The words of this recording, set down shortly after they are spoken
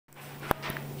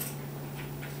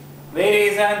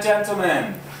Ladies and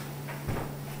gentlemen,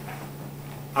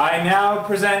 I now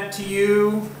present to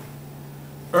you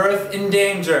Earth in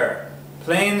Danger,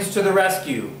 Planes to the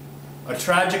Rescue, a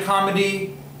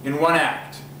tragicomedy in one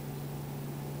act.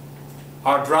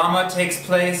 Our drama takes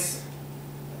place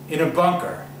in a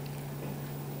bunker,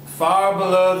 far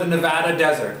below the Nevada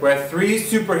desert, where three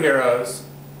superheroes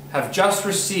have just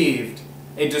received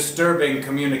a disturbing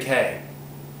communique.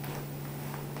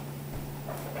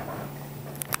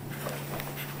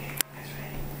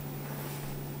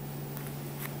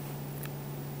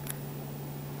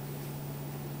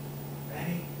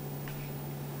 Ready?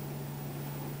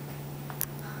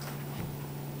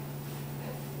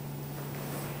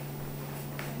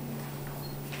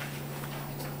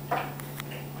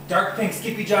 Dark Pink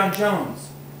SkippyJon Jones,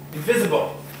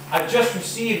 invisible. I've just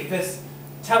received this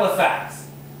telefax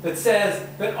that says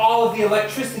that all of the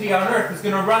electricity on Earth is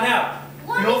going to run out.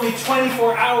 In only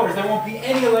 24 hours, there won't be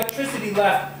any electricity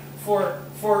left for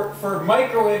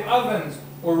microwave ovens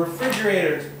or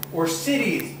refrigerators or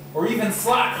cities or even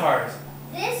slot cars.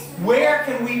 Where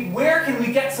can we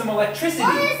get some electricity?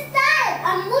 What is that?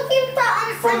 I'm looking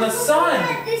from the sun.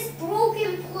 At this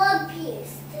broken plug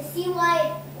piece to see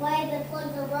why the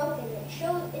plugs are broken.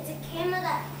 It's a camera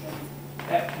that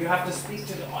shows. You have to speak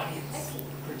to the audience. Okay.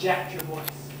 Project your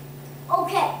voice.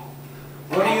 Okay.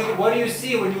 What do you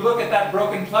see when you look at that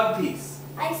broken plug piece?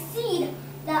 I see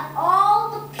that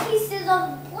all the pieces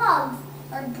of the plugs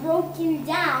are broken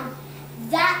down.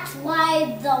 That's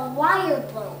why the wire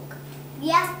broke. We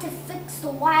have to fix the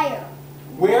wire.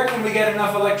 Where can we get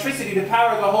enough electricity to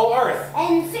power the whole Earth?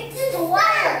 And fix the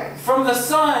wire. From the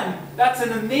sun! That's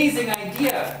an amazing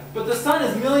idea. But the sun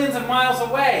is millions of miles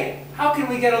away. How can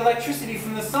we get electricity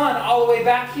from the sun all the way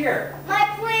back here? My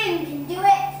plane can do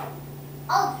it.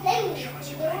 Oh, plane can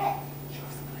do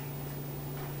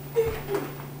it.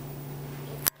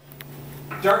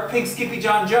 Dark Pink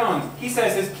SkippyJon Jones, he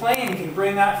says his plane can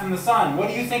bring that from the sun. What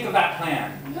do you think of that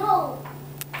plan? No.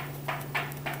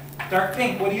 Dark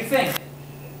Pink, what do you think?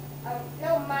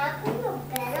 No, my planes are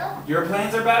better. Your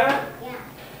planes are better? Yeah.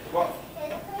 Well,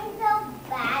 His planes are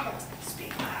better.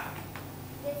 speak loud.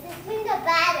 His planes are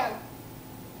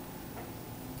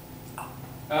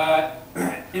better.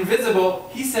 Invisible,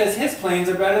 he says his planes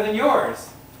are better than yours.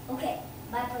 Okay,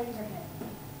 my planes are better.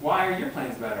 Why are your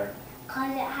planes better?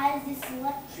 Because it has this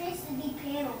electricity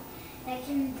panel that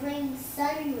can bring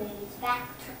sun rays back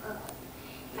to Earth.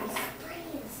 And spray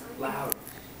the sun Loud. rays.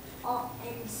 Oh,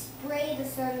 and spray the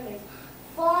sun rays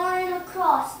far and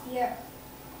across the Earth.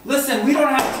 Listen, we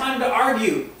don't have time to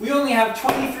argue. We only have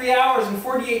 23 hours and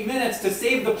 48 minutes to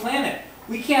save the planet.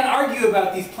 We can't argue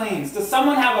about these planes. Does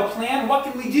someone have a plan? What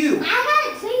can we do? I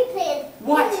got a dream plan.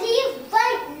 What? We leave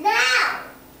right now.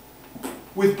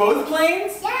 With both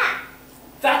planes? Yeah.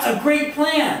 That's a great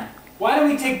plan. Why don't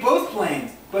we take both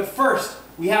planes? But first,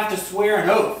 we have to swear an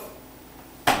oath.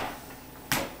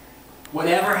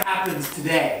 Whatever happens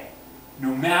today,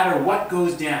 no matter what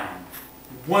goes down,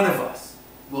 one of us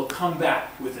will come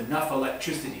back with enough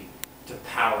electricity to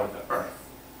power the Earth.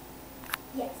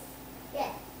 Yes.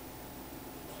 Yes.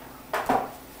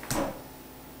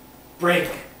 Break.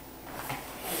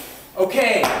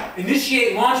 Okay,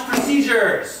 initiate launch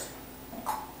procedures.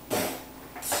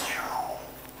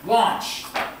 Launch.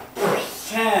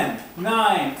 10,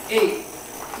 9, 8,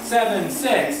 7,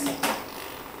 6.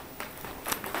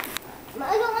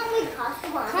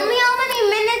 Tell me how many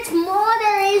minutes more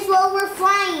there is while we're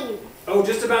flying. Oh,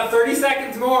 just about 30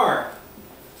 seconds more.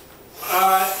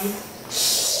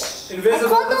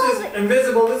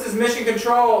 Invisible, this is mission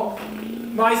control.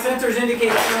 My sensors indicate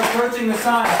that you're approaching the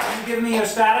sun. Can you give me your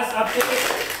status update?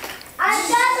 I've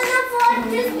got enough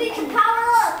electricity to power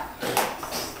up.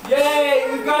 Yay,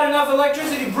 we've got enough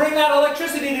electricity. Bring that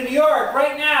electricity to New York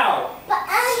right now. But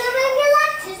I'm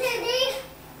giving electricity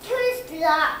to his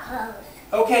slot cars.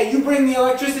 Okay, you bring the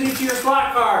electricity to your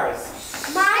slot cars.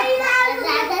 Mine has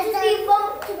electricity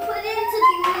vote to put into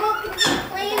the remote control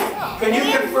planes. Can you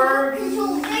confirm?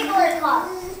 Control regular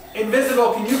cars.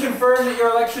 Invisible, can you confirm that your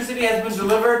electricity has been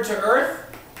delivered to Earth?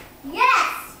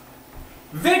 Yes.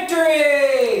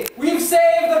 Victory! We've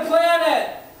saved the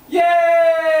planet!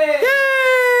 Yay! Yay!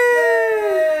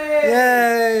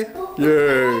 Yay!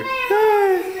 Yay!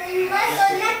 Unless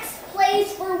the next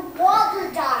place where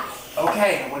water dies.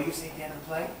 Okay, what do you say at the end of the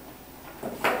play?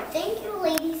 Thank you,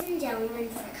 ladies and gentlemen,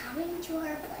 for coming to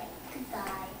our play.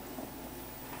 Goodbye.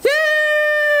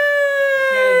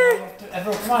 Okay, now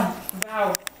everyone, come on,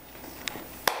 now.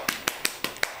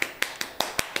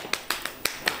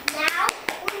 Now,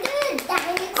 we're doing a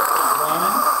dynamic.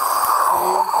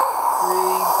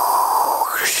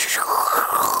 1, 2,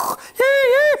 3.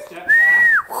 Step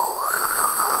back.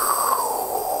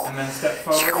 And then step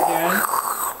forward again.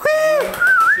 1,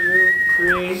 2,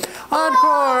 3.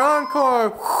 Encore,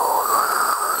 encore.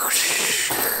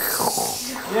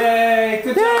 Yay!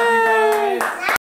 Good job!